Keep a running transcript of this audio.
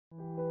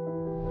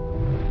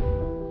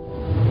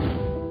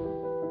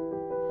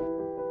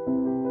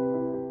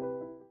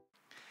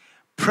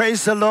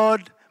Praise the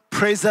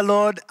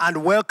Lord,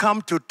 and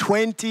welcome to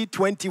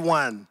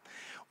 2021.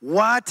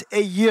 What a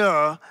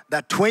year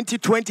that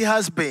 2020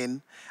 has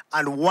been,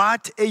 and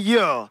what a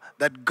year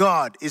that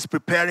God is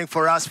preparing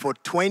for us for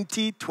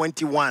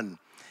 2021.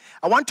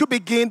 I want to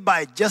begin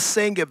by just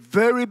saying a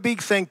very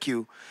big thank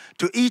you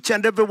to each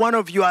and every one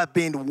of you who have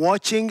been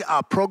watching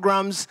our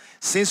programs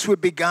since we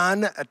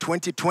began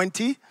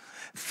 2020.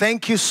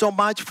 Thank you so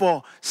much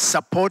for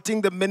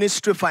supporting the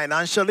ministry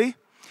financially.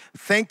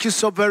 Thank you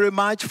so very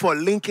much for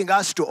linking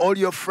us to all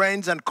your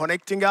friends and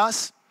connecting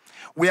us.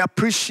 We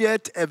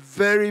appreciate a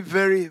very,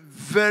 very,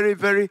 very,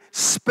 very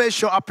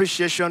special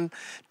appreciation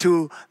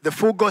to the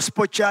Full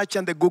Gospel Church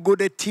and the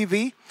Gugude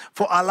TV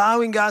for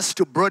allowing us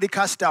to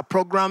broadcast our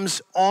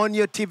programs on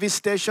your TV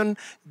station.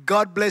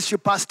 God bless you,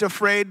 Pastor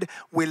Fred.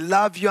 We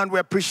love you and we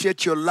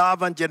appreciate your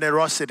love and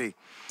generosity.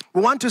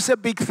 We want to say a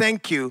big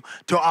thank you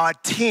to our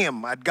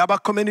team at Gaba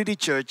Community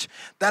Church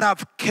that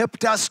have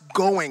kept us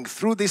going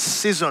through this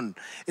season.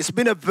 It's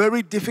been a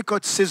very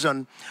difficult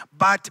season,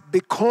 but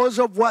because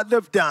of what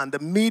they've done, the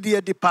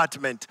media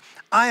department,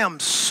 I am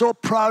so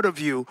proud of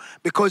you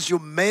because you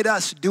made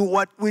us do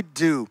what we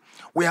do.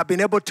 We have been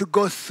able to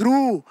go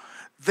through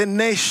the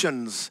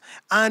nations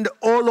and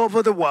all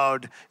over the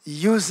world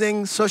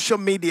using social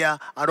media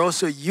and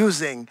also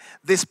using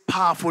this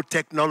powerful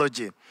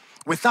technology.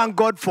 We thank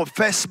God for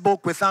Facebook,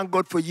 we thank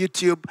God for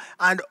YouTube,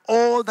 and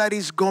all that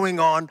is going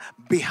on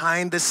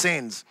behind the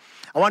scenes.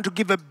 I want to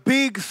give a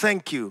big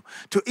thank you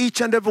to each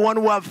and everyone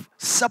who have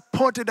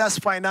supported us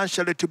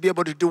financially to be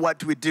able to do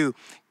what we do.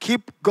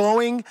 Keep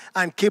going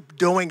and keep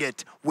doing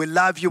it. We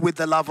love you with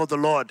the love of the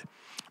Lord.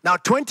 Now,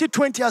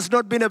 2020 has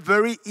not been a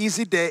very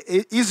easy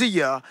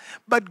year,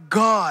 but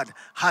God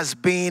has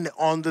been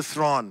on the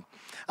throne.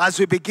 As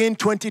we begin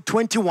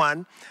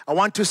 2021, I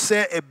want to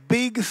say a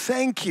big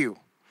thank you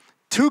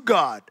to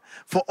God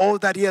for all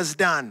that He has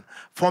done.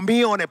 For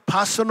me, on a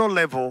personal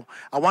level,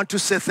 I want to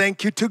say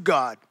thank you to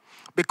God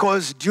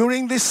because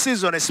during this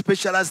season,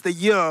 especially as the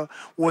year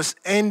was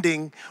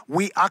ending,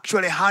 we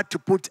actually had to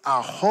put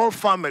our whole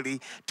family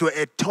to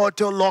a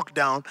total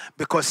lockdown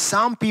because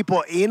some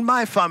people in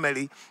my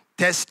family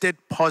tested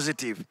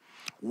positive.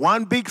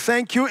 One big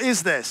thank you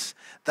is this,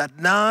 that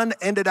none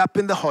ended up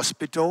in the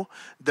hospital.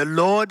 The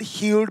Lord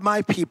healed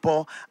my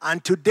people,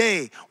 and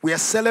today we are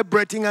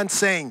celebrating and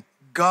saying,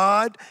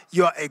 God,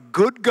 you're a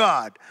good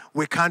God.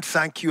 We can't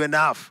thank you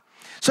enough.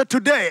 So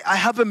today, I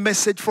have a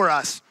message for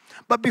us.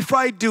 But before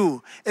I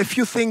do, a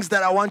few things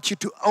that I want you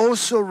to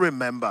also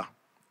remember.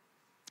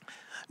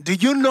 Do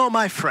you know,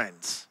 my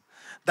friends,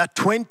 that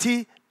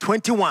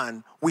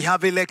 2021, we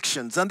have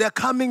elections, and they're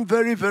coming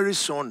very, very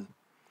soon.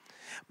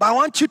 But I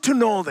want you to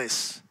know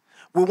this.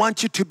 We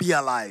want you to be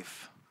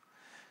alive.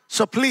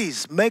 So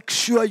please, make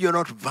sure you're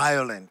not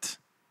violent.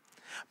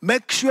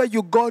 Make sure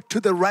you go to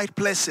the right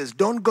places.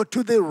 Don't go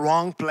to the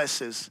wrong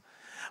places.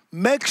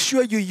 Make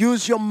sure you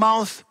use your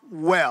mouth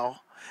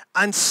well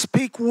and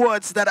speak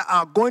words that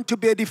are going to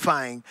be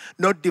edifying,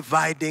 not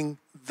dividing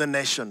the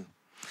nation.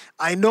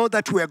 I know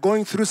that we are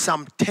going through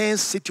some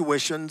tense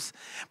situations,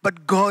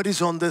 but God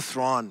is on the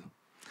throne.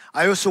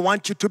 I also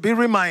want you to be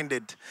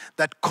reminded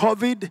that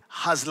COVID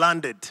has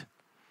landed.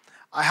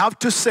 I have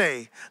to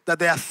say that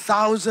there are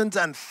thousands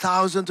and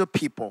thousands of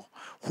people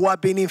who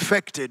have been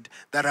infected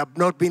that have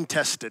not been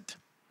tested.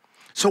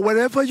 So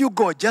wherever you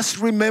go, just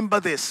remember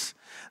this,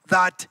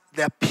 that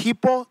there are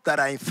people that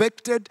are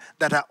infected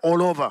that are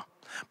all over.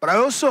 But I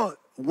also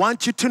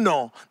want you to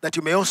know that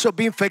you may also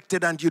be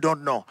infected and you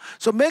don't know.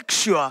 So make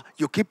sure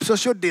you keep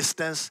social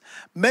distance,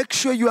 make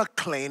sure you are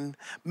clean,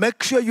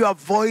 make sure you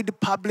avoid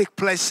public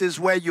places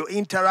where you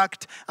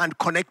interact and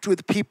connect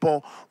with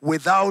people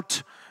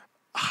without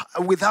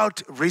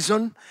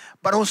reason,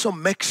 but also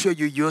make sure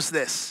you use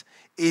this.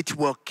 It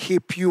will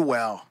keep you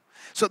well.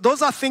 So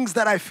those are things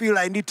that I feel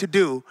I need to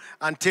do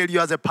and tell you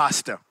as a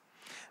pastor.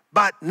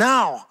 But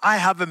now I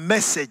have a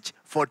message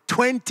for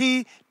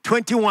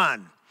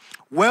 2021.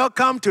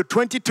 Welcome to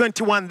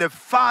 2021, the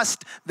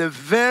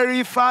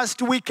very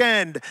first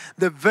weekend,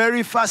 the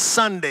very first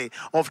Sunday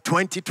of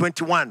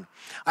 2021.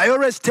 I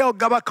always tell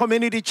Gaba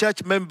Community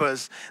Church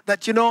members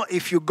that,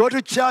 if you go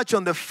to church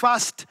on the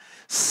first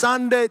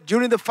Sunday,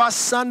 during the first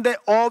Sunday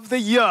of the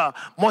year,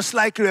 most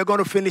likely you're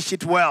going to finish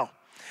it well.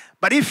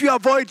 But if you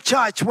avoid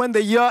church when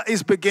the year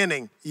is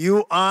beginning,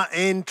 you are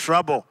in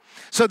trouble.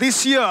 So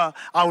this year,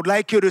 I would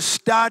like you to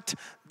start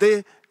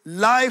your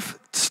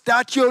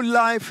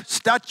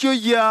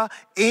year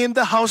in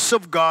the house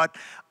of God.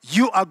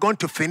 You are going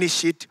to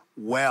finish it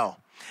well.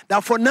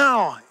 Now, for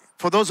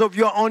those of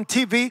you on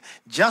TV,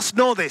 just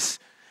know this.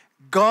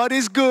 God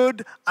is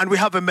good, and we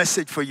have a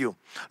message for you.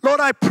 Lord,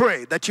 I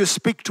pray that you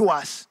speak to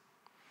us.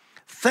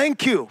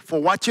 Thank you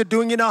for what you're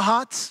doing in our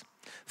hearts.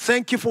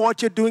 Thank you for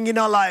what you're doing in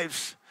our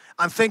lives.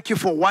 And thank you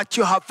for what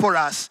you have for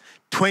us,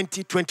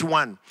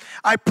 2021.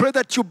 I pray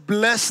that you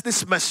bless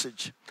this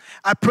message.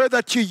 I pray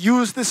that you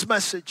use this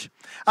message.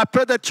 I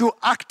pray that you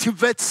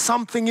activate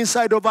something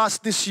inside of us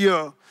this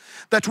year,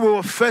 that we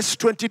will face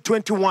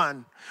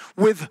 2021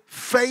 with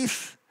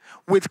faith,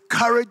 with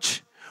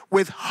courage,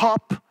 with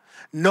hope,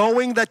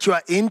 knowing that you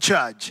are in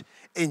charge.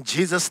 In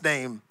Jesus'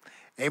 name,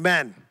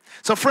 amen.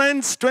 So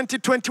friends,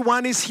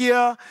 2021 is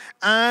here,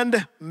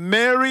 and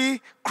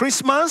Merry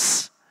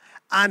Christmas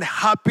and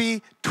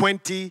Happy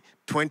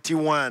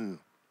 2021.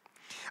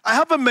 I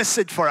have a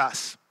message for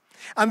us,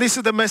 and this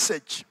is the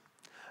message.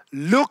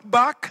 Look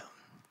back,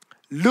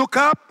 look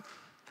up,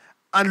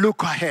 and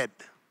look ahead.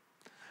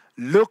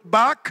 Look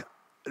back,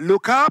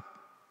 look up,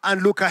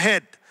 and look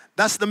ahead.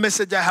 That's the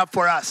message I have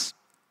for us.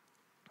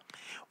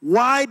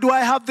 Why do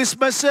I have this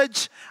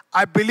message?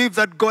 I believe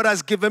that God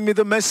has given me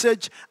the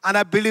message, and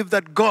I believe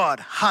that God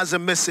has a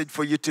message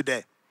for you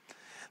today.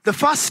 The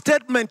first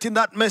statement in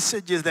that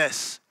message is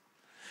this: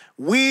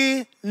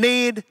 we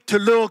need to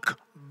look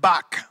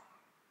back.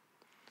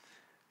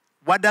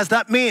 What does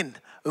that mean?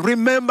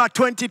 Remember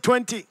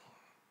 2020.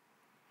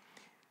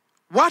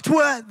 What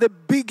were the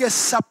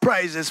biggest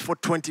surprises for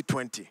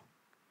 2020?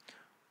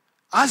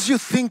 As you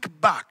think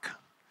back,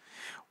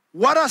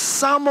 what are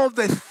some of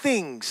the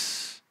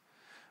things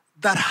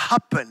that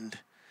happened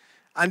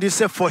and you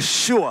say, for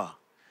sure,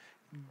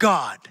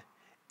 God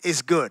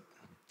is good?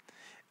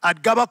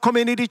 At Gaba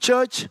Community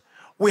Church,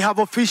 we have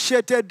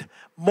officiated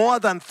more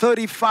than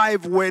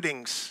 35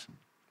 weddings.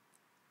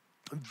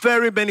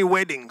 Very many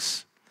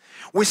weddings.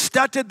 We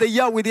started the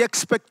year with the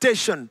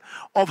expectation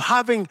of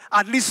having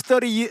at least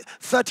 30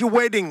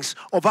 weddings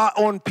of our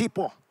own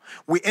people.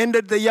 We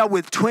ended the year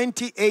with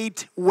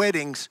 28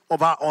 weddings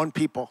of our own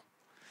people.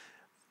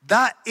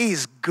 That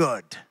is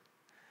good.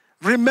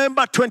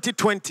 Remember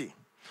 2020.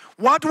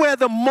 What were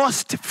the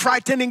most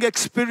frightening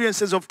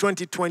experiences of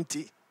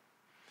 2020?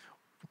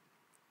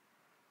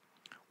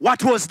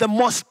 What was the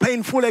most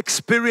painful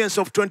experience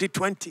of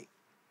 2020?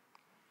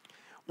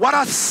 What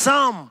are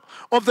some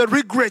of the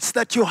regrets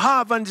that you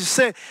have and you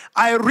say,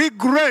 I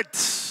regret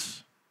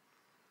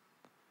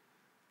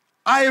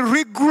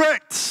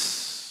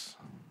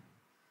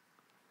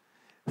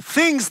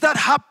things that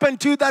happened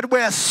to you that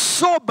were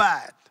so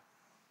bad,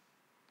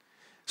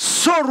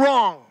 so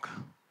wrong,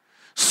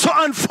 so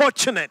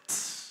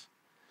unfortunate.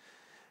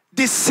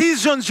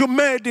 Decisions you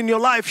made in your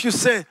life, you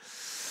say,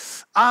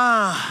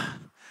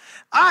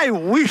 I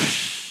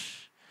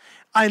wish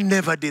I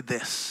never did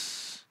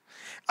this.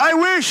 I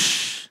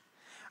wish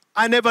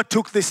I never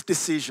took this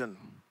decision.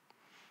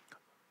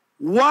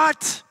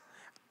 What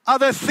are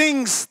the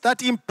things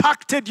that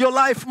impacted your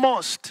life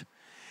most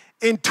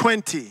in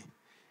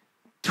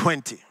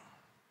 2020?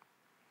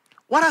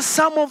 What are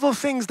some of the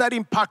things that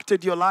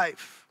impacted your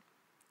life?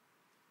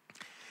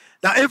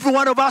 Now, every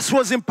one of us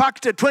was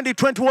impacted.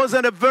 2020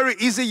 wasn't a very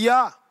easy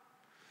year.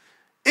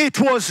 It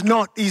was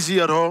not easy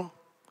at all.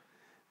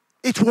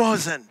 It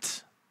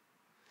wasn't.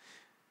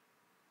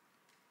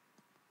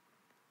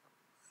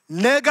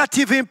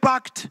 Negative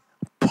impact,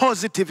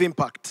 positive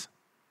impact.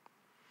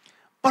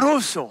 But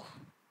also,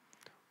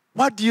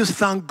 what do you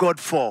thank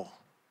God for?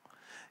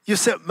 You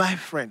say, my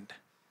friend,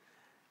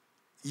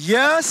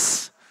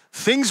 yes,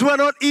 things were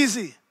not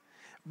easy,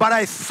 but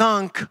I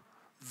thank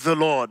the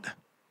Lord.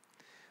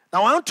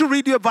 Now, I want to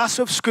read you a verse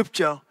of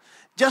scripture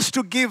just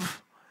to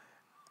give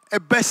a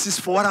basis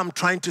for what I'm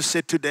trying to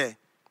say today.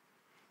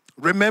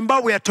 Remember,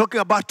 we are talking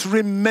about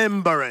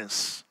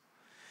remembrance.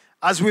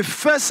 As we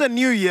face a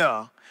new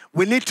year,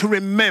 we need to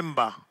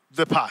remember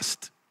the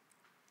past.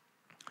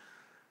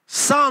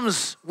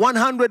 Psalms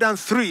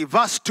 103,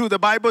 verse 2, the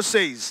Bible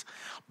says,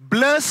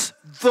 bless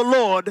the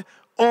Lord,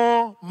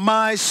 O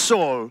my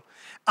soul,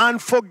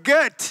 and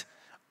forget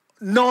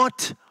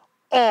not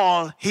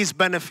all his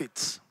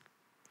benefits.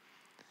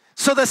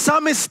 So the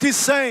psalmist is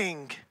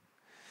saying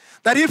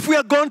that if we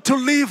are going to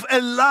live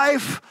a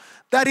life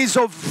that is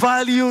of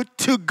value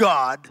to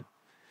God,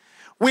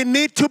 we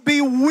need to be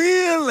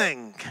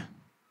willing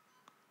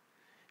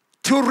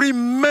to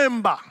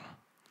remember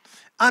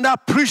and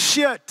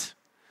appreciate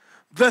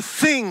the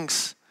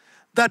things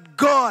that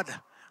God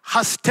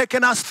has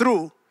taken us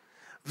through,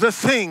 the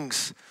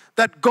things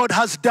that God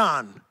has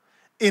done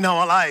in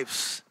our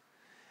lives.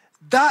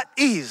 That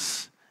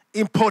is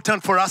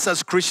important for us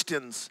as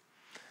Christians.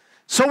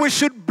 So we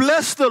should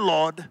bless the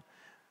Lord,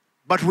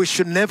 but we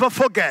should never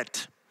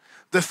forget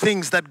the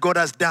things that God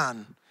has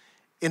done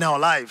in our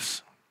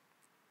lives.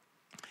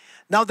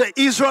 Now the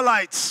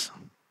Israelites,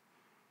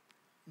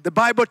 the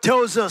Bible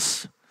tells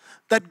us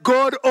that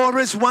God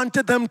always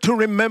wanted them to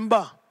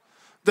remember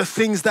the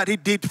things that he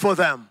did for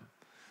them.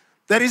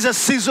 There is a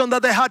season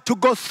that they had to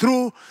go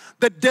through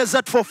the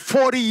desert for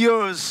 40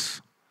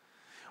 years.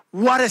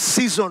 What a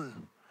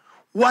season.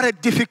 What a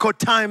difficult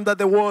time that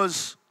there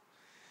was.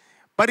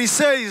 But he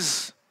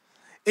says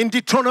in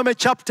Deuteronomy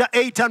chapter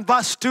 8 and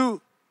verse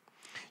 2,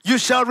 you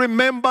shall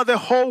remember the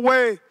whole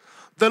way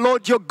the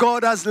Lord your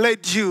God has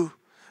led you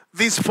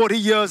these 40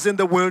 years in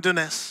the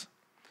wilderness,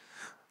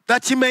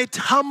 that he may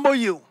humble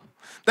you,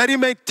 that he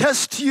may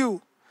test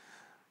you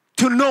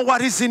to know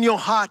what is in your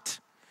heart,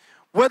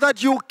 whether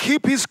you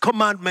keep his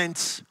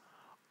commandments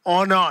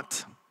or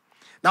not.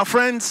 Now,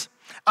 friends,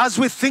 as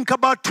we think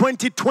about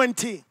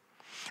 2020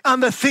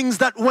 and the things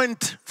that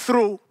went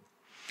through,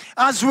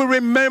 as we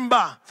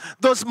remember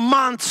those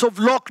months of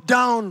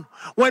lockdown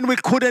when we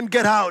couldn't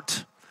get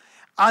out,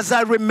 As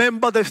I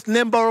remember the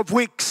number of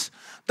weeks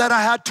that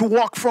I had to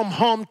walk from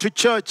home to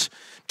church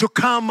to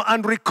come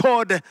and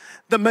record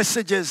the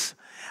messages.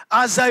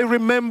 As I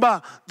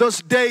remember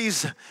those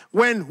days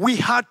when we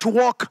had to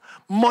walk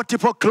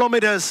multiple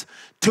kilometers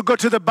to go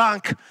to the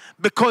bank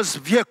because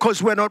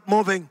vehicles were not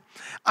moving.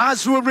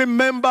 As we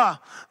remember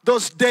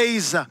those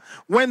days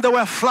when there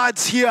were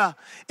floods here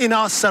in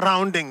our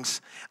surroundings.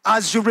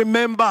 As you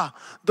remember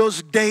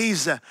those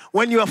days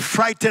when you are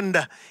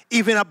frightened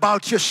even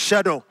about your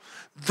shadow.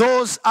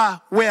 Those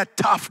were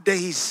tough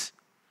days.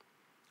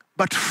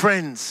 But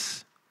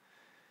friends,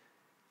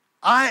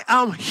 I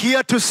am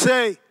here to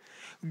say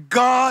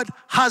God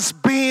has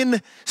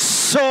been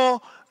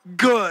so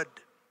good.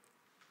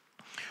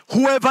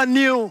 Whoever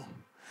knew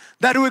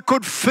that we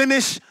could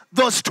finish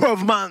those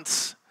 12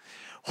 months?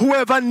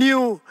 Whoever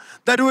knew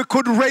that we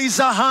could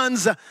raise our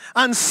hands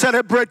and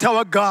celebrate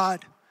our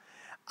God?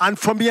 And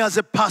for me as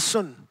a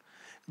person,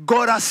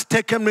 God has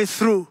taken me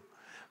through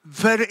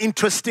very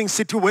interesting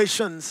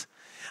situations.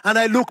 And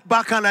I look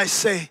back and I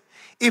say,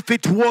 if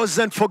it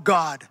wasn't for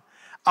God,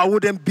 I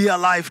wouldn't be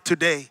alive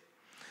today.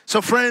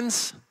 So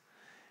friends,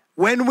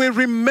 when we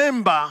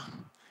remember,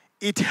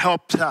 it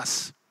helps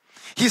us.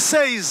 He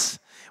says,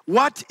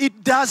 what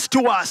it does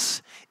to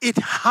us, it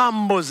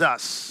humbles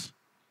us.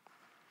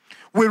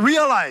 We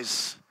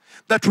realize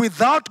that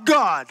without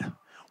God,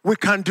 we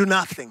can do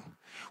nothing.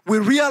 We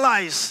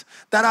realize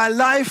that our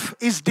life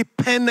is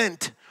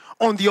dependent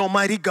on the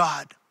Almighty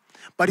God.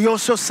 But he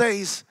also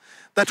says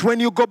that when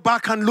you go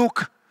back and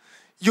look,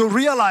 you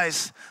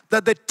realize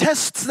that the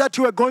tests that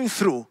you are going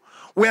through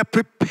were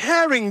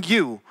preparing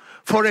you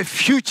for a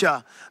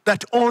future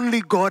that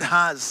only God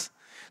has.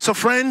 So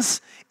friends,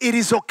 it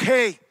is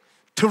okay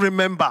to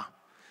remember.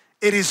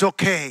 It is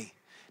okay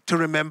to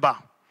remember.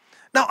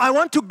 Now I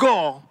want to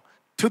go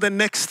to the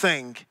next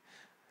thing.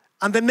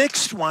 And the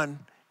next one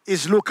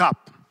is look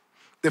up.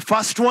 The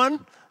first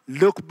one,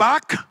 look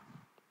back.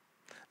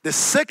 The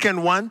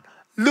second one,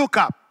 look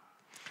up.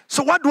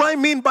 So what do I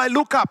mean by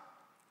look up?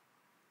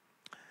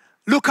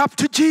 Look up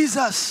to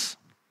Jesus.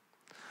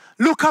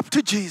 Look up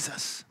to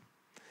Jesus.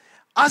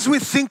 As we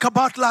think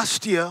about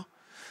last year,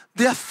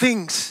 there are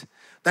things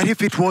that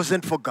if it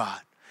wasn't for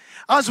God.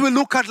 As we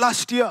look at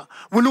last year,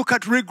 we look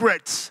at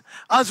regrets.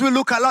 As we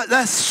look at,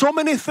 there's so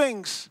many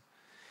things.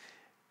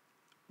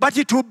 But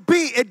it would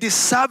be a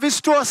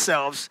disservice to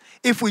ourselves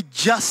if we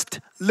just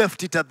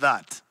left it at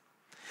that.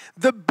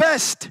 The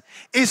best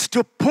is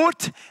to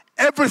put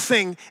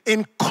everything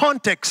in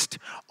context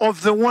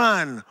of the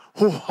one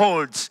who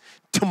holds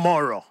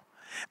tomorrow.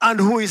 And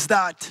who is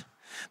that?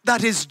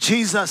 That is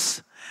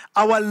Jesus,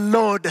 our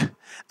Lord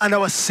and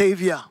our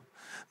Savior.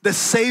 The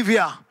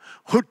Savior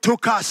who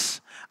took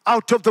us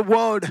out of the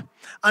world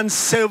and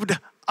saved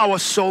our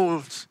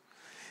souls.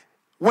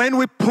 When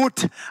we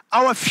put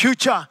our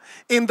future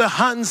in the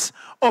hands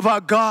of our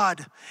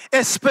God,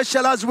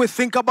 especially as we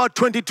think about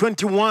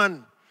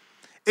 2021,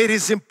 it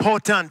is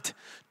important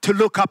to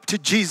look up to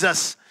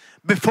Jesus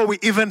before we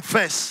even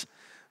face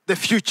the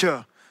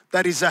future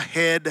that is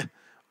ahead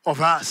of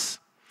us.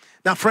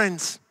 Now,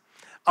 friends,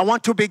 I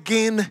want to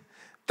begin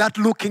that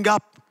looking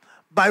up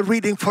by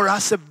reading for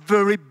us a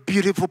very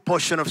beautiful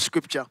portion of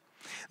Scripture.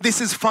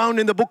 This is found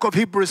in the book of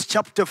Hebrews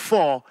chapter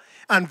 4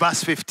 and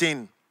verse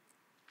 15.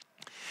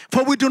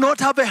 For we do not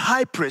have a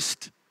high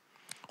priest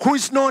who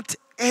is not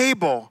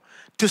able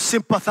to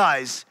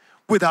sympathize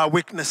with our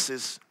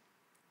weaknesses,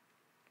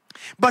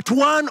 but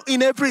one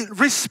in every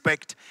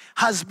respect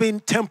has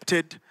been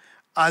tempted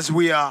as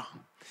we are,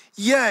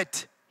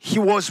 yet he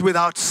was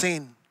without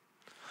sin.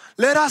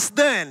 Let us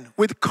then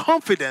with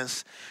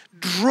confidence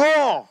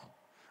draw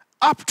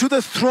up to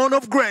the throne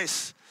of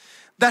grace,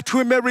 that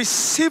we may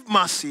receive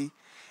mercy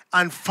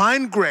and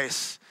find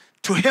grace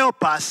to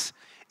help us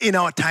in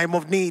our time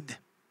of need.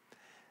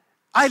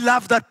 I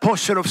love that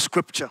portion of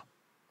Scripture.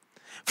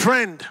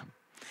 Friend,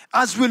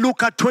 as we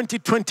look at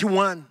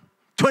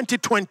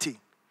 2020,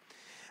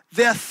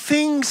 there are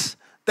things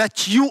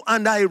that you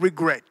and I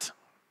regret.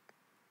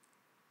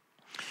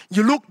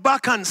 You look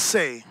back and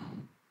say,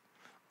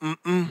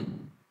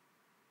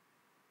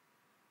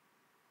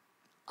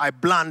 I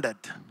blundered.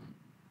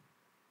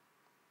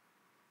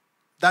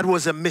 That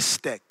was a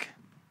mistake.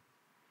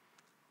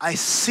 I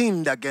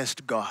sinned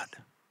against God.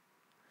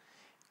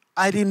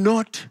 I did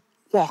not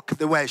walk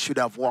the way I should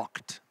have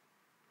walked.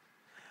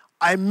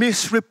 I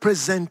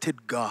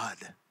misrepresented God.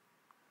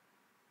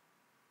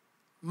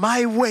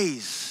 My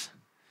ways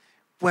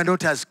were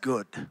not as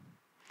good.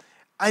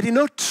 I did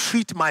not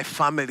treat my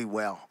family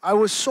well. I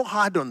was so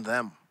hard on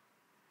them.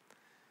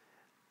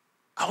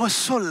 I was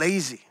so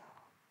lazy.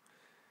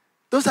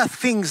 Those are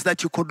things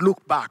that you could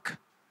look back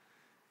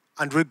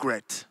and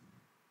regret.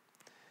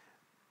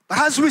 But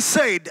as we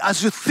said,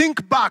 as you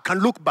think back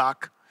and look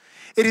back,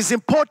 it is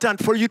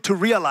important for you to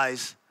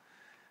realize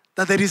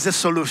that there is a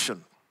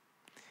solution.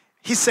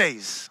 He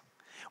says,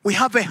 we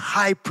have a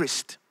high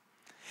priest.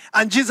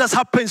 And Jesus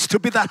happens to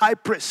be that high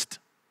priest.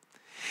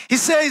 He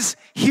says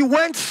he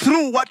went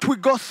through what we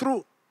go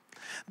through.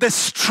 The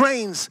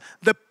strains,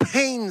 the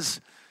pains,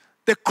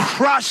 the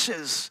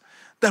crushes,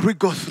 that we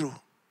go through.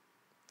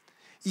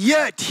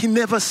 Yet he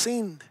never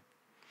sinned.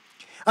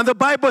 And the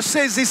Bible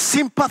says he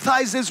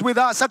sympathizes with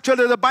us.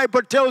 Actually, the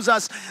Bible tells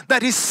us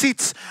that he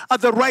sits at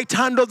the right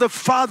hand of the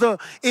Father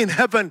in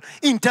heaven,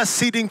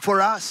 interceding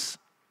for us.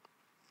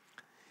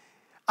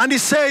 And he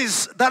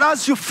says that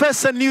as you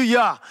face a new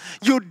year,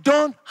 you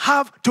don't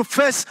have to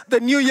face the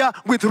new year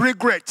with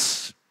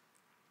regrets.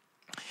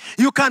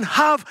 You can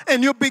have a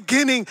new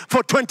beginning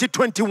for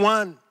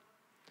 2021.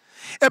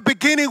 A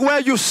beginning where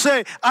you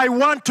say, I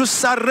want to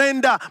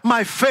surrender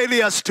my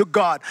failures to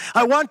God.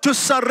 I want to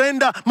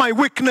surrender my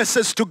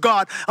weaknesses to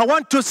God. I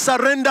want to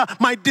surrender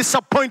my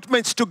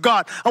disappointments to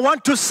God. I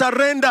want to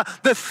surrender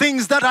the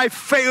things that I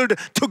failed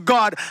to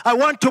God. I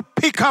want to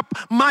pick up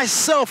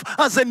myself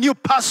as a new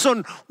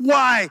person.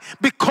 Why?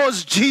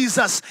 Because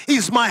Jesus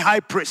is my high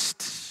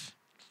priest.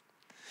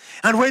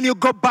 And when you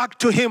go back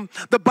to him,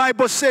 the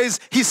Bible says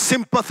he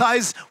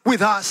sympathized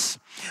with us.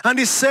 And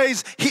he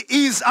says he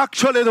is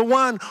actually the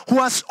one who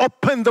has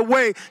opened the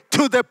way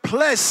to the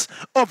place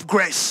of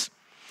grace,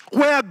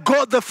 where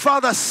God the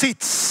Father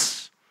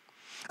sits.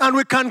 And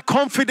we can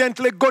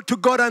confidently go to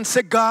God and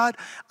say, God,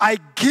 I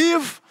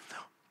give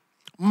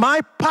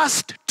my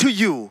past to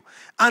you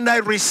and I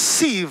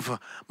receive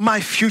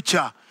my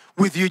future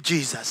with you,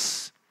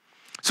 Jesus.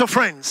 So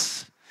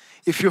friends,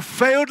 if you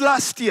failed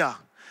last year,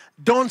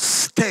 don't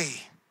stay.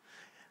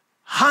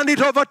 Hand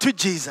it over to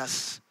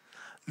Jesus.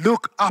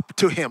 Look up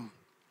to him.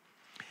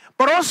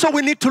 But also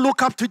we need to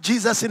look up to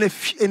Jesus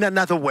in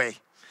another way.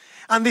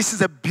 And this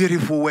is a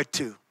beautiful way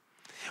too.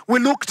 We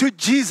look to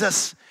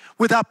Jesus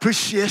with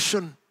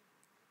appreciation.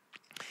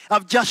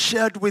 I've just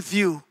shared with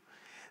you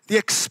the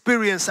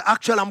experience.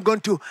 Actually, I'm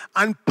going to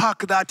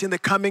unpack that in the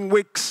coming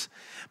weeks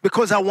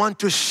because I want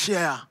to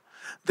share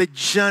the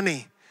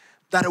journey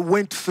that I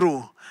went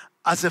through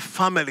as a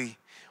family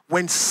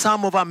when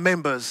some of our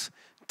members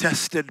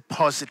tested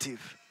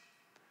positive.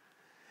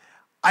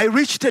 I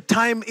reached a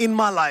time in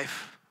my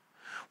life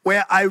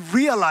where I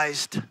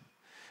realized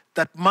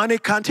that money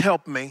can't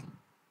help me,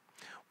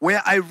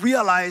 where I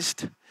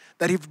realized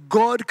that if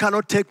God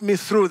cannot take me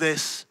through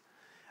this,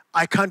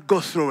 I can't go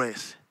through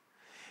it.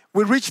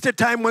 We reached a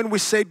time when we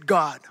said,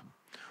 God,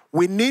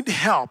 we need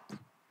help,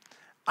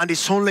 and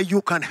it's only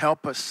you can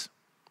help us.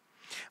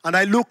 And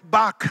I look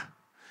back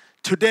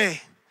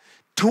today,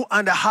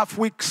 2.5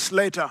 weeks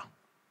later,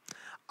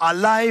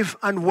 alive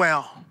and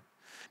well.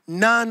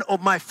 None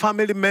of my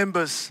family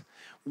members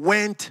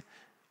went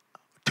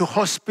to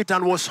hospital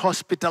and was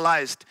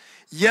hospitalized.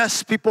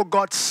 Yes, people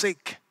got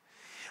sick.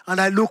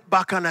 And I look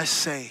back and I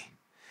say,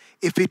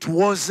 if it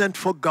wasn't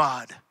for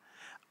God,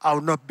 I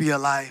would not be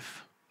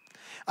alive.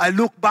 I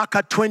look back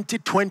at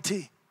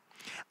 2020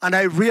 and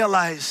I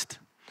realized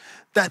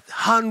that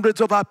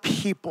hundreds of our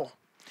people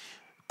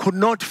could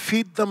not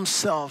feed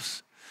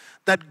themselves,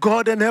 that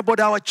God enabled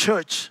our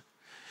church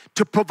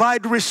to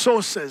provide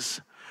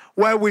resources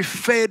where we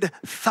fed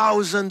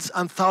thousands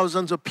and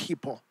thousands of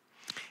people.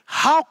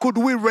 How could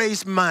we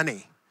raise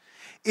money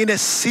in a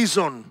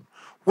season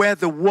where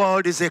the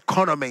world's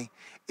economy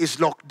is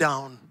locked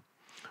down?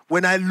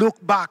 When I look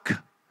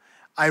back,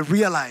 I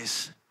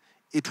realize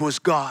it was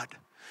God.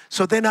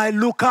 So then I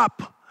look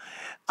up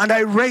and I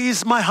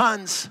raise my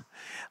hands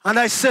and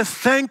I say,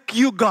 thank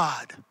you,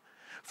 God,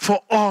 for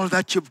all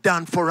that you've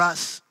done for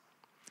us.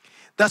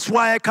 That's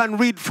why I can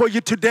read for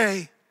you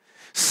today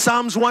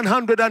Psalms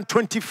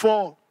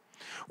 124,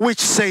 which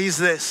says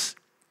this.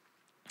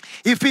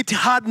 If it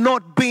had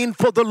not been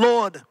for the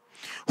Lord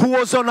who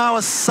was on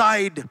our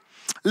side,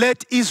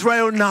 let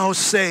Israel now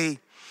say,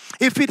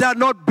 if it had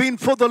not been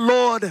for the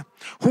Lord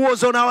who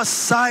was on our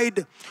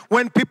side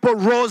when people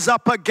rose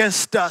up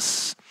against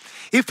us,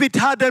 if it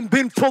hadn't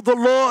been for the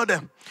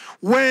Lord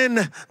when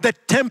the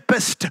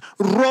tempest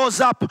rose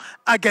up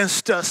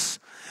against us,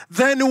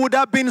 then we would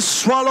have been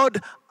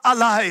swallowed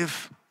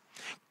alive.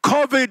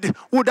 COVID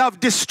would have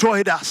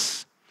destroyed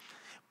us.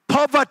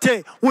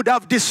 Poverty would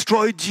have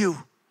destroyed you.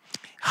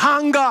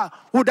 Hunger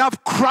would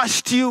have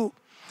crushed you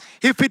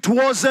if it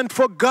wasn't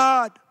for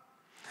God.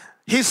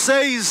 He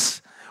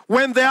says,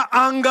 when their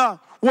anger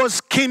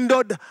was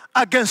kindled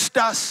against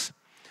us,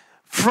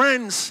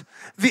 friends,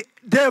 the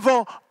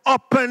devil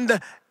opened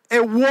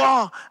a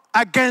war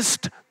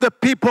against the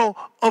people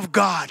of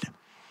God.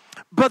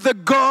 But the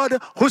God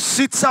who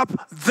sits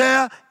up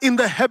there in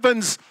the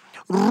heavens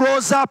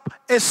rose up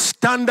a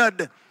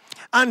standard.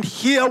 And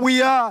here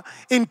we are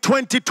in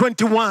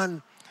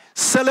 2021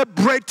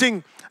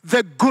 celebrating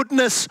the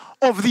goodness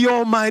of the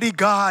Almighty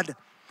God.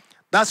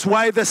 That's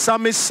why the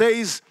psalmist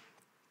says,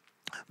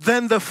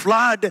 then the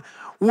flood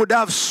would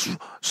have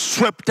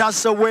swept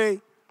us away.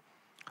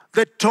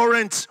 The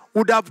torrents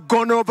would have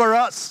gone over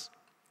us.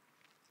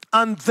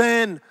 And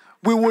then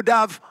we would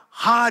have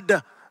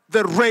had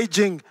the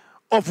raging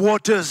of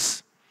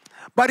waters.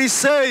 But he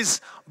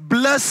says,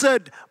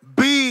 blessed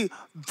be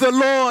the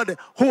Lord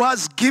who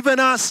has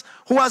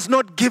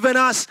not given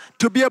us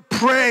to be a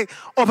prey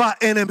of our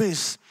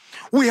enemies.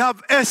 We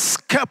have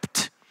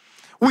escaped.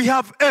 We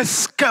have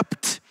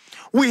escaped.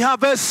 We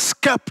have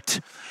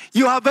escaped.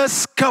 You have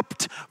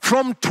escaped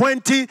from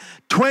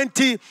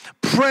 2020.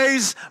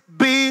 Praise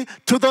be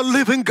to the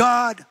living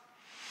God.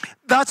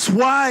 That's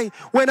why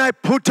when I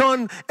put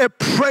on a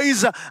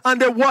praise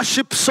and a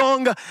worship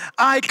song,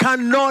 I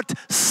cannot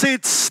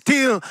sit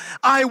still.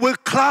 I will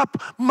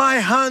clap my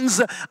hands.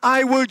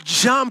 I will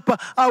jump.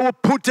 I will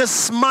put a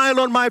smile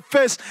on my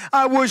face.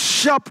 I will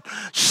shout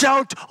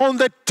on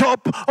the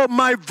top of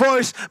my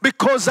voice,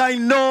 because I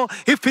know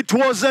if it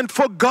wasn't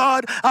for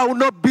God, I would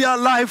not be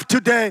alive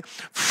today.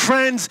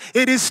 Friends,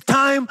 it is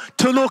time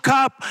to look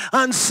up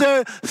and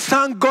say,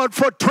 thank God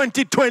for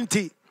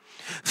 2020.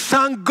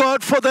 Thank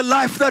God for the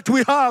life that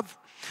we have.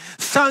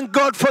 Thank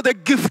God for the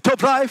gift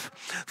of life.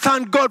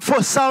 Thank God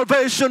for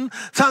salvation.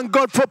 Thank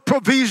God for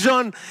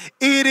provision.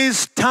 It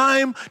is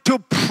time to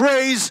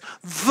praise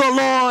the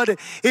Lord.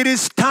 It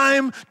is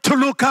time to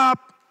look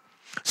up.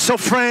 So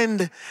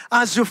friend,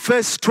 as you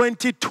face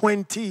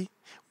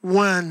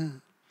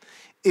 2021,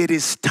 it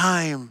is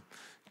time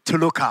to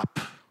look up.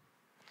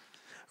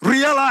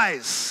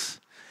 Realize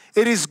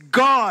it is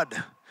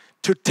God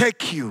to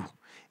take you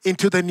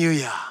into the new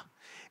year.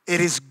 It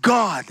is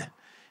God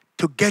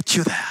to get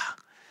you there.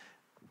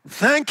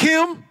 Thank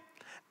Him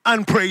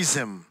and praise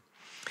Him.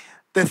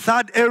 The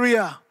third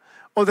area,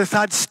 or the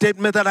third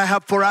statement that I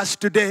have for us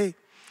today,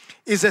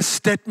 is a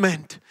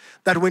statement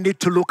that we need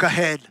to look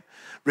ahead.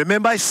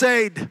 Remember, I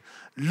said,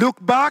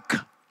 look back,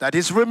 that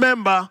is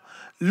remember,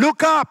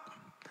 look up.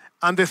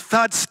 And the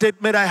third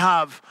statement I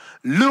have,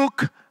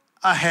 look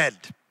ahead.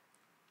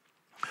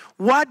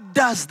 What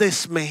does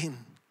this mean?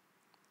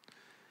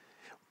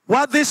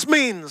 What this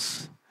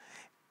means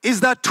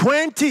is that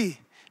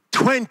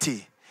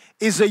 2020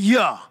 is a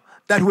year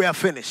that we are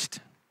finished.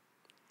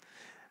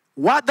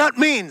 What that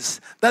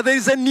means, that there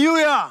is a new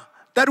year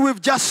that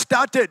we've just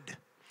started,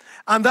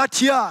 and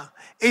that year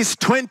is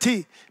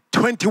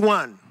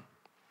 2021.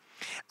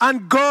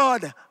 And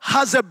God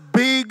has a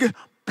big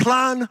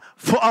plan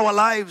for our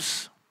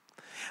lives.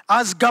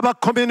 As Gaba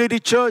Community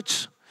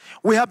Church,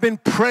 we have been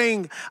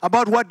praying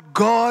about what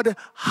God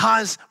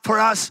has for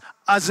us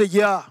as a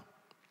year.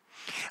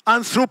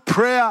 And through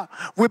prayer,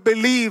 we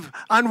believe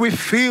and we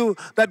feel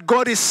that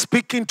God is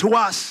speaking to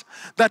us,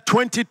 that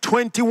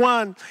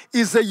 2021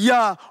 is a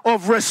year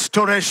of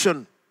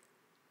restoration.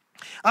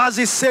 As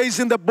it says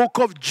in the book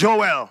of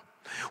Joel,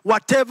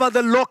 whatever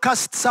the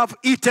locusts have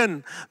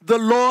eaten, the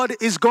Lord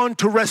is going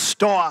to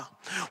restore.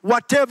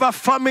 Whatever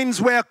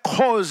famines were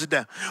caused,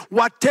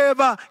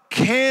 whatever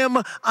came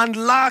and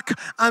lack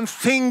and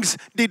things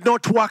did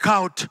not work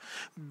out,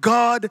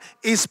 God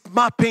is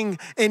mapping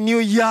a new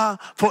year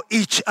for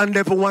each and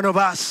every one of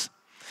us.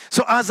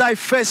 So as I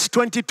face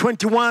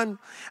 2021,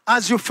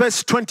 as you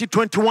face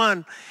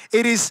 2021,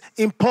 it is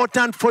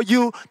important for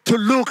you to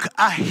look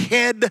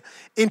ahead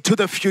into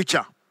the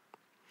future.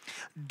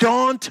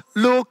 Don't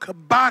look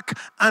back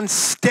and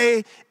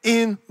stay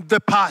in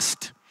the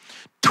past.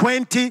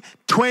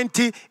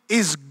 2020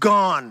 is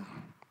gone.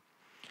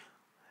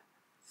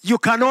 You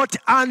cannot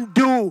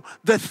undo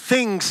the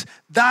things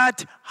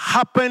that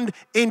happened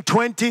in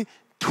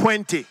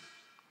 2020.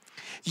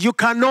 You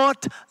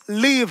cannot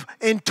live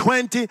in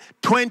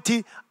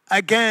 2020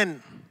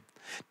 again.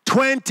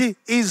 20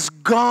 is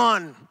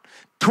gone.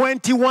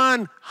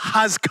 21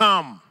 has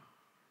come.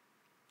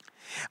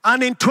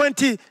 And in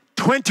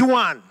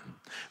 2021,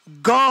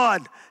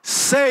 God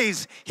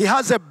says He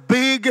has a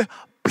big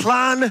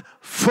plan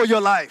for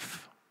your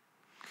life.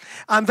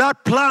 And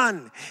that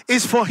plan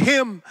is for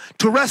Him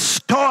to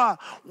restore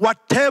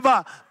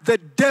whatever the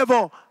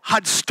devil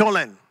had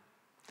stolen.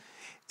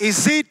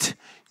 Is it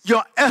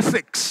your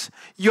ethics,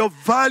 your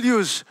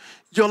values,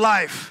 your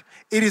life?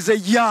 It is a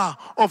year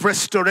of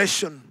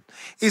restoration.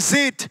 Is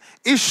it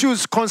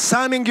issues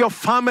concerning your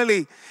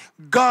family?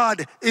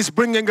 God is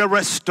bringing a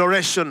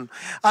restoration.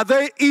 Are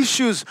there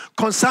issues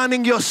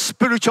concerning your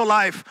spiritual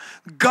life?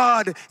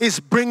 God is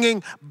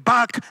bringing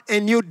back a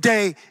new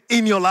day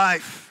in your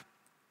life.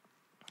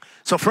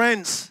 So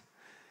friends,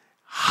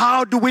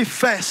 how do we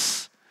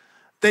face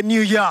the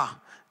new year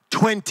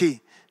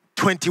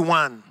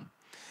 2021?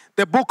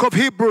 The book of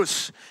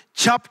Hebrews,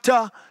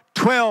 chapter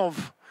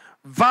 12,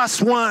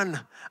 verse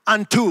 1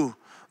 and 2,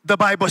 the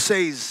Bible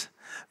says,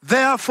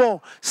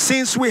 therefore,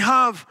 since we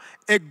have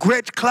a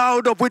great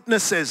cloud of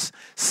witnesses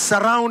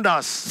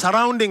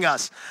surrounding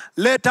us,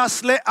 let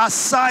us lay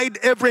aside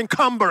every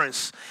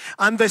encumbrance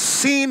and the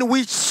sin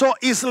which so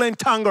easily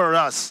entangles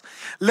us.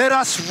 Let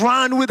us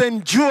run with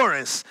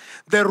endurance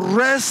the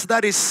race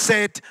that is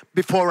set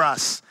before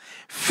us,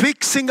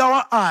 fixing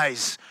our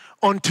eyes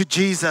onto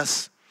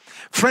Jesus.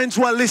 Friends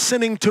who are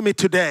listening to me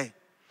today,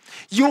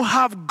 you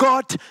have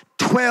got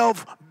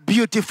 12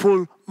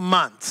 beautiful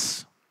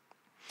months.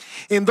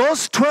 In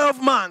those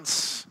 12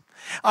 months,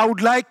 I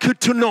would like you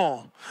to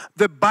know,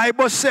 the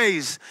Bible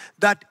says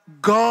that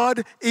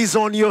God is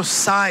on your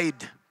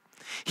side.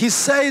 He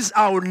says,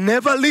 I will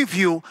never leave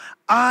you.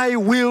 I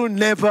will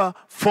never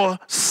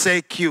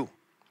forsake you.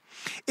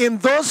 In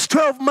those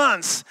 12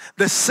 months,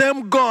 the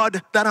same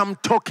God that I'm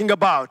talking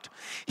about,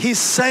 He's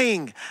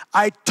saying,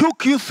 I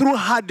took you through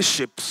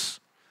hardships.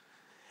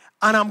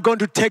 and I'm going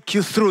to take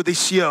you through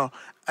this year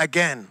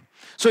again.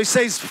 So it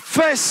says,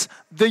 face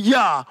the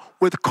year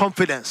with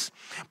confidence.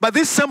 But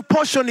this same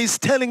portion is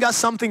telling us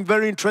something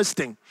very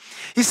interesting.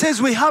 He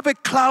says we have a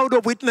cloud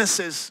of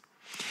witnesses.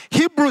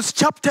 Hebrews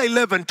chapter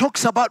 11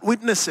 talks about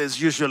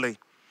witnesses usually.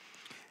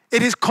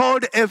 It is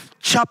called a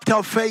chapter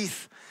of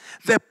faith.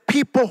 The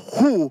people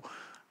who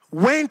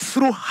went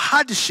through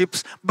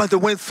hardships, but they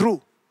went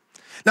through.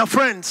 Now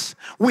friends,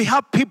 we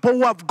have people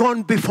who have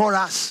gone before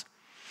us,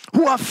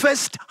 who have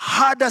faced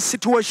harder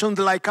situations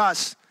like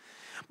us.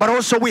 But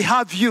also we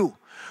have you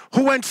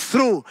who went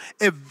through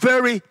a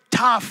very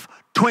tough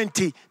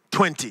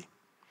 2020.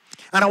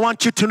 And I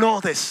want you to know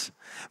this.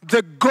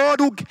 The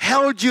God who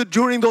held you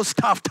during those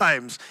tough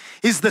times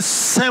is the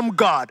same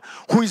God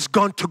who is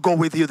going to go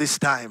with you this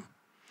time.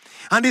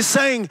 And he's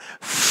saying,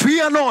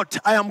 fear not,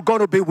 I am going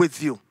to be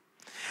with you.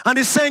 And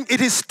he's saying, it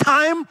is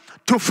time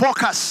to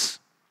focus.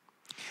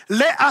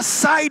 Lay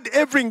aside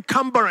every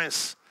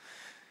encumbrance.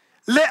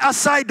 Lay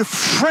aside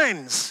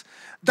friends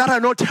that are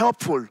not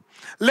helpful.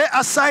 Lay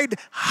aside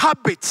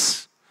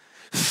habits,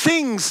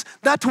 things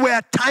that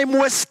were time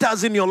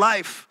wasters in your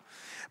life.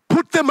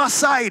 Put them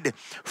aside.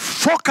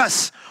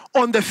 Focus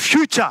on the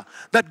future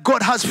that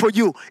God has for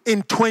you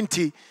in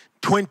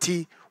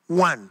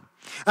 2021.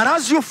 And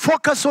as you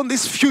focus on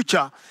this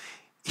future,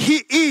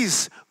 He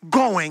is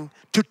going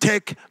to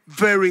take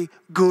very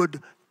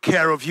good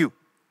care of you.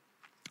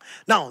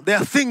 Now, there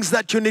are things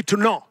that you need to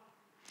know.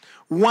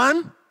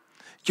 One,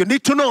 you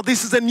need to know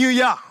this is a new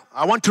year.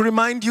 I want to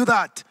remind you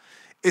that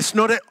it's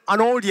not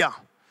an old year.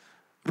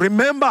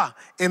 Remember,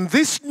 in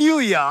this new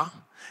year,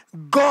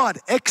 God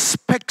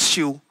expects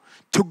you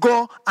to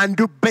go and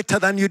do better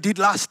than you did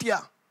last year.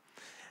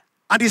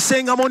 And He's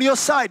saying, I'm on your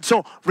side.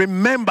 So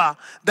remember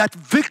that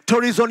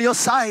victory is on your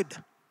side.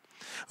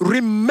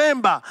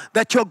 Remember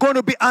that you're going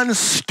to be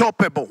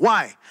unstoppable.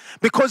 Why?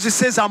 Because He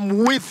says,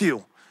 I'm with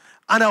you,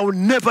 and I will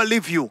never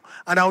leave you,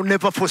 and I will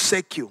never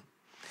forsake you.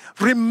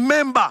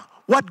 Remember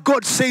what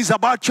God says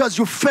about you as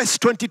you face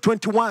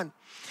 2021.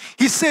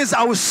 He says,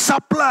 I will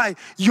supply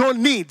your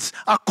needs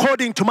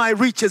according to my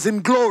riches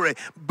in glory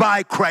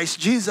by Christ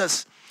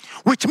Jesus.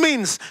 Which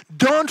means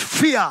don't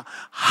fear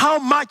how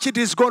much it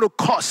is going to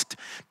cost.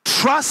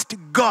 Trust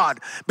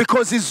God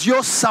because He's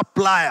your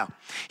supplier.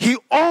 He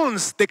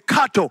owns the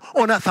cattle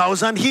on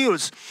 1,000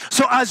 hills.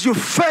 So as you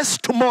face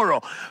tomorrow,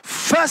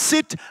 face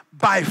it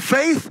by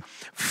faith,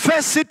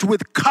 face it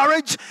with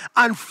courage,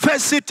 and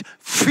face it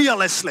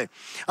fearlessly.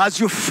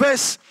 As you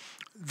face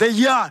the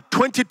year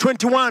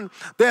 2021,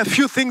 there are a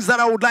few things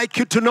that I would like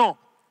you to know.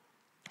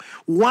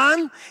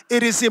 One,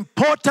 it is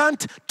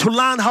important to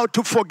learn how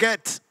to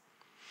forget.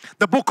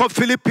 The book of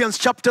Philippians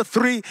chapter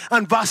 3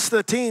 and verse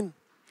 13.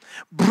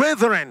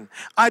 Brethren,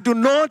 I do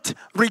not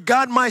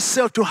regard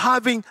myself to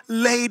having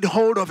laid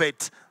hold of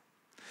it.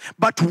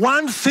 But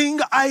one thing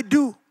I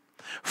do,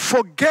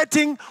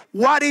 forgetting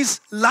what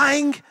is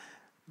lying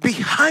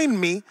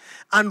behind me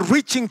and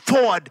reaching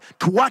forward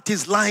to what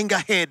is lying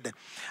ahead.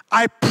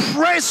 I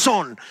press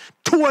on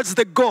towards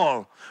the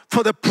goal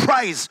for the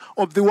prize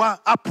of the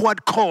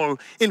upward call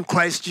in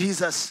Christ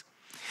Jesus.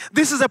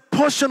 This is a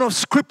portion of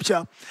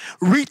scripture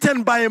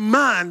written by a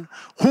man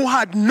who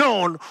had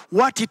known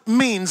what it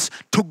means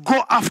to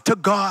go after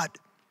God.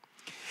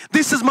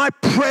 This is my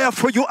prayer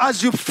for you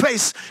as you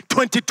face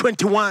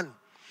 2021.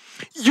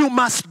 You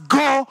must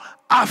go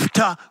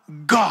after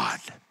God.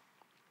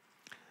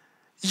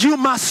 You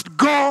must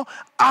go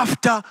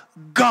after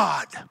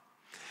God.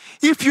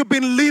 If you've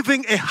been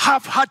living a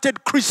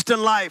half-hearted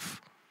Christian life,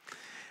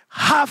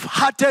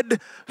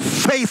 half-hearted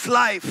faith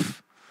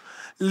life,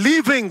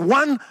 living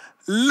one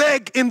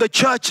leg in the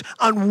church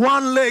and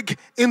one leg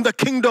in the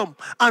kingdom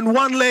and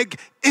one leg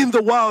in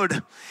the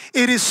world,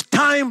 it is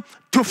time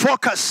to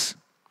focus.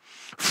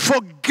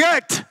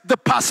 Forget the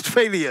past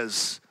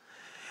failures.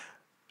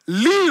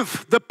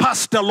 Leave the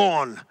past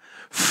alone.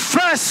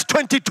 Face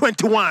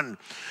 2021,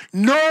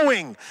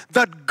 knowing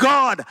that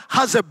God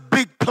has a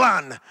big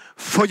plan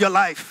for your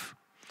life.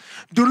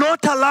 Do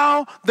not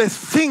allow the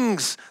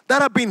things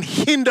that have been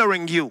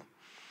hindering you.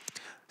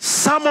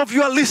 Some of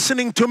you are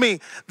listening to me.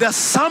 There are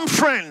some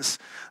friends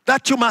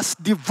that you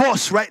must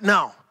divorce right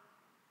now.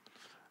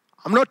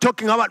 I'm not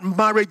talking about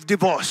marriage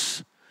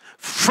divorce.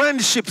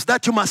 Friendships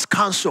that you must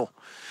cancel.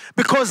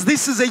 Because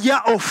this is a year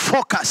of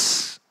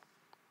focus.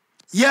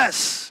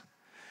 Yes.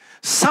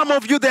 Some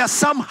of you, there are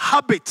some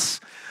habits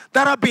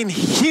that have been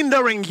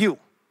hindering you.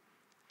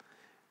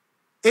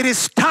 It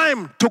is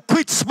time to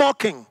quit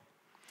smoking,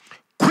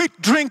 quit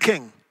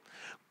drinking,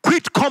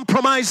 quit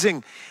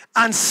compromising,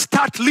 and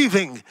start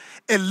living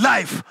a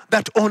life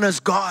that honors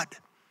God.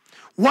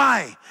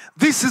 Why?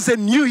 This is a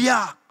new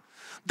year.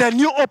 There are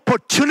new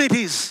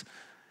opportunities.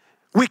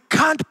 We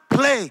can't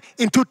play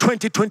into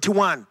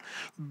 2021.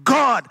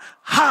 God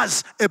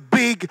has a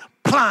big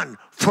plan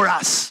for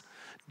us.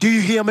 Do you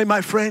hear me,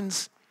 my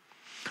friends?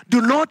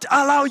 Do not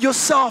allow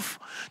yourself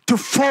to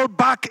fall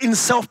back in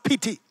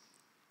self-pity.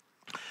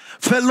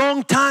 For a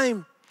long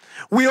time,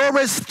 We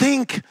always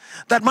think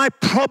that my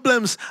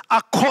problems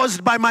are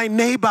caused by my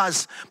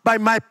neighbors, by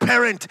my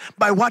parent,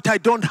 by what I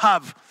don't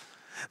have.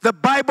 The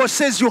Bible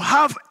says you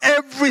have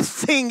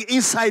everything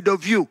inside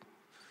of you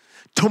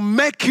to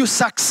make you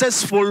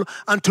successful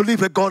and to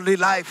live a godly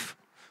life.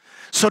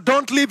 So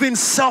don't live in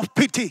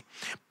self-pity.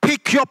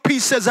 Pick your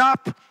pieces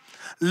up.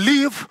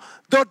 Leave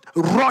the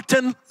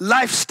rotten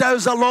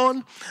lifestyles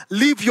alone.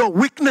 Leave your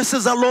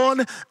weaknesses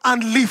alone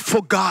and live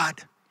for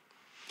God.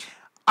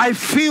 I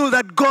feel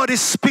that God is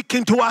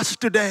speaking to us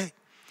today.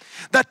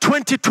 That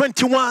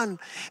 2021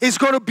 is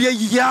going to be a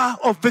year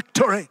of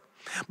victory.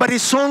 But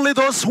it's only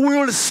those who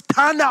will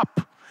stand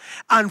up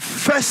and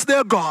face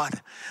their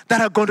God that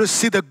are going to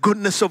see the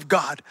goodness of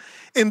God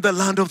in the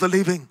land of the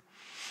living.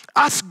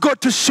 Ask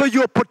God to show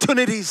you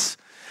opportunities.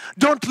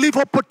 Don't leave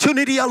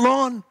opportunity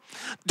alone.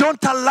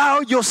 Don't allow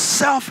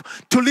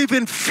yourself to live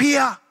in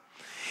fear.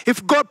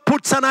 If God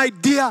puts an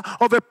idea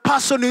of a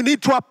person you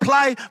need to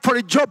apply for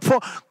a job for,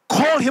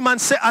 call him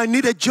and say, I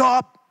need a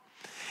job.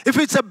 If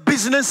it's a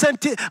business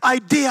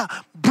idea,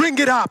 bring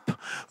it up.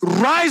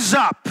 Rise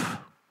up.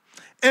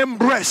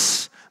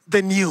 Embrace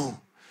the new.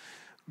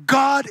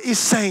 God is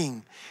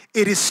saying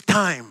it is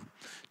time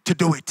to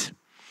do it.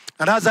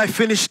 And as I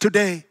finish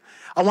today,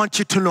 I want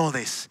you to know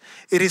this.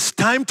 It is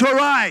time to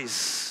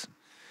arise,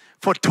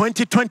 for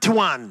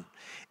 2021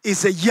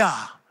 is a year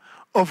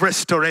of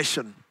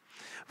restoration.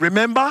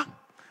 Remember,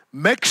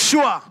 make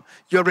sure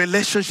your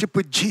relationship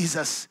with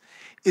Jesus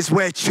is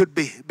where it should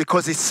be,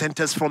 because it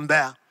centers from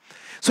there.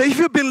 So if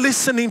you've been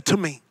listening to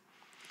me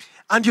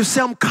and you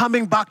say, I'm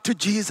coming back to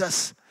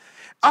Jesus,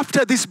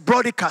 after this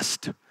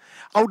broadcast,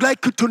 I would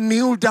like you to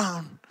kneel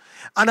down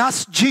and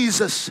ask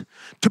Jesus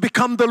to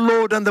become the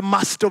Lord and the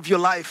Master of your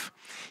life.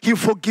 He will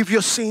forgive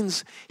your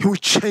sins. He will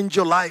change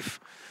your life.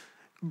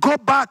 Go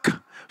back.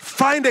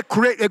 Find a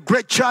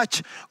great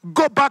church.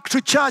 Go back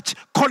to church.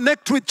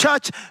 Connect with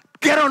church.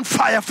 Get on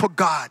fire for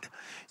God.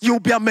 You'll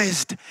be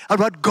amazed at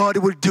what God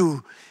will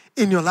do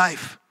in your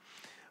life.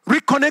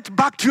 Reconnect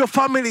back to your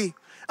family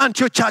and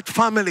to your church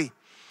family.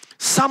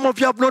 Some of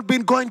you have not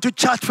been going to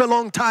church for a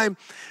long time.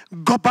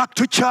 Go back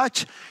to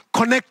church.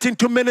 Connect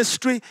into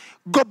ministry.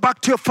 Go back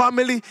to your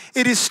family.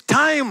 It is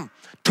time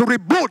to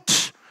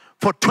reboot,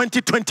 for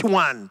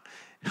 2021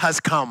 has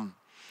come.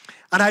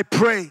 And I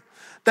pray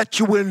that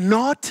you will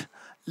not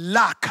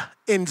lack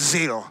in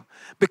zeal,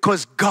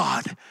 because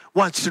God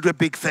wants to do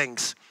big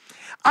things.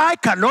 I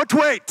cannot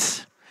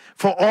wait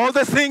for all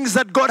the things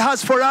that God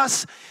has for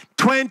us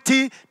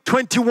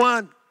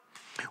 2021.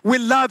 We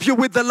love you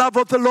with the love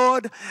of the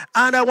Lord.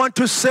 And I want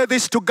to say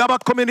this to Gaba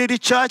Community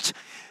Church.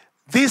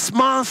 This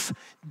month,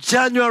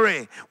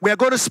 January, we are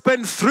going to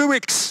spend 3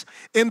 weeks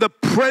in the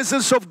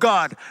presence of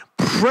God,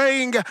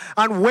 praying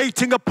and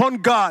waiting upon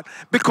God,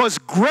 because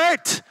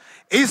great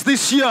is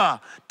this year,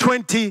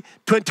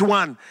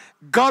 2021.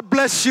 God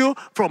bless you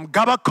from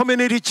Gaba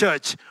Community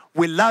Church.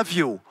 We love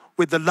you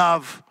with the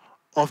love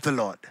of the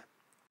Lord.